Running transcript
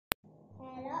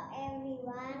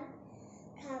everyone.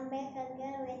 Come back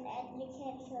again with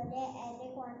education today. I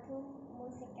want to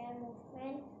musical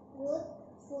movement. Good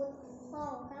food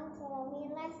song. Come follow me.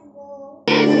 Let's go.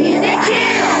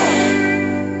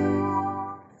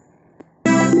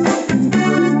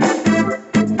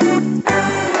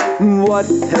 What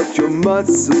helps your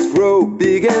muscles grow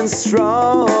big and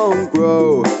strong?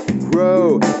 Grow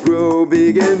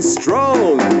big and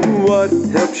strong. What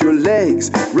helps your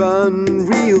legs run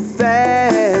real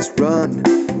fast? Run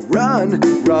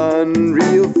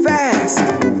real fast.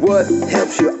 What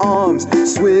helps your arms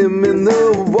swim in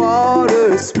the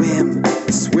water? Swim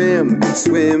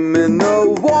in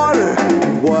the water.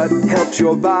 What helps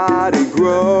your body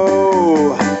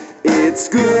grow? It's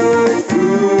good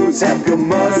foods help your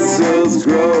muscles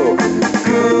grow.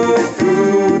 Good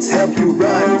foods help you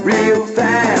run real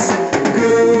fast.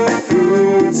 Good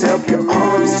foods help your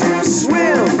arms to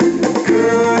swim.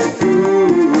 Good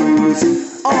foods,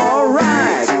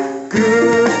 alright.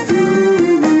 Good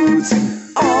foods,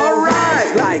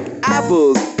 alright. Like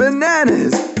apples,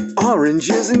 bananas,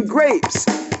 oranges and grapes,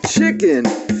 chicken,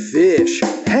 fish,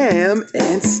 ham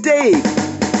and steak,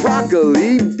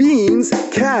 broccoli, beans,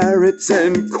 carrots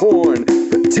and corn,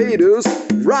 potatoes,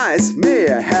 rice. May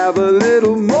I have a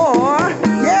little more?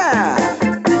 Yeah!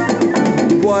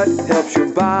 What helps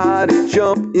your body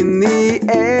jump in the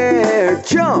air?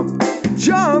 Jump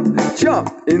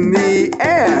in the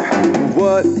air.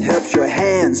 What helps your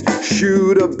hands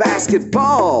shoot a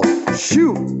basketball?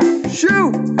 Shoot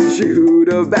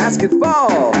a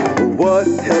basketball. What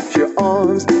helps your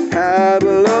arms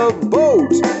paddle a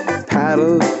boat?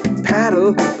 Paddle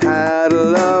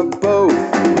a boat.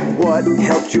 What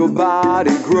helps your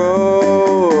body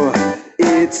grow?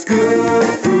 It's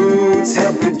good foods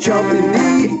help you jump in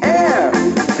the air.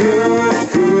 Good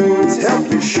foods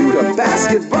help you shoot a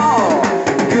basketball.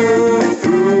 Good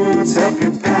foods help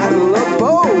you paddle a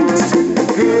boat.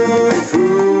 Good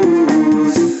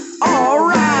foods,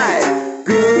 alright.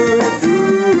 Good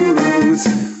foods,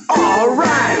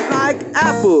 alright. Like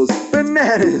apples,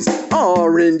 bananas,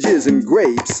 oranges and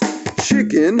grapes,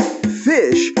 chicken,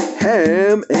 fish,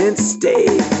 ham and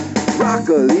steak,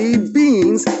 broccoli,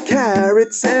 beans,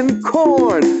 carrots and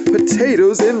corn,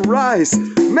 potatoes and rice.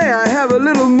 May I have a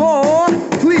little more,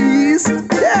 please?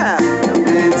 Yeah!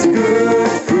 It's good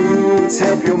foods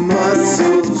help your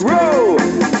muscles grow.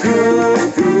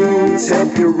 Good foods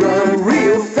help you run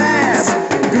real fast.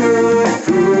 Good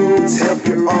foods help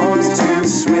your arms to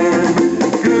swim.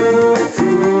 Good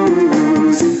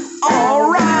foods,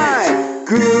 alright.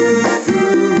 Good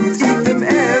foods, eat them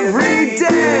every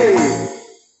day.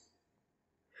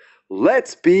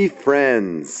 Let's be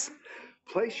friends.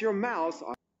 Place your mouse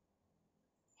on.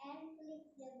 And click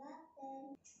the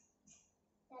button.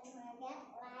 Don't forget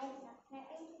like,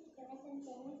 subscribe, and subscribe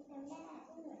to the channel.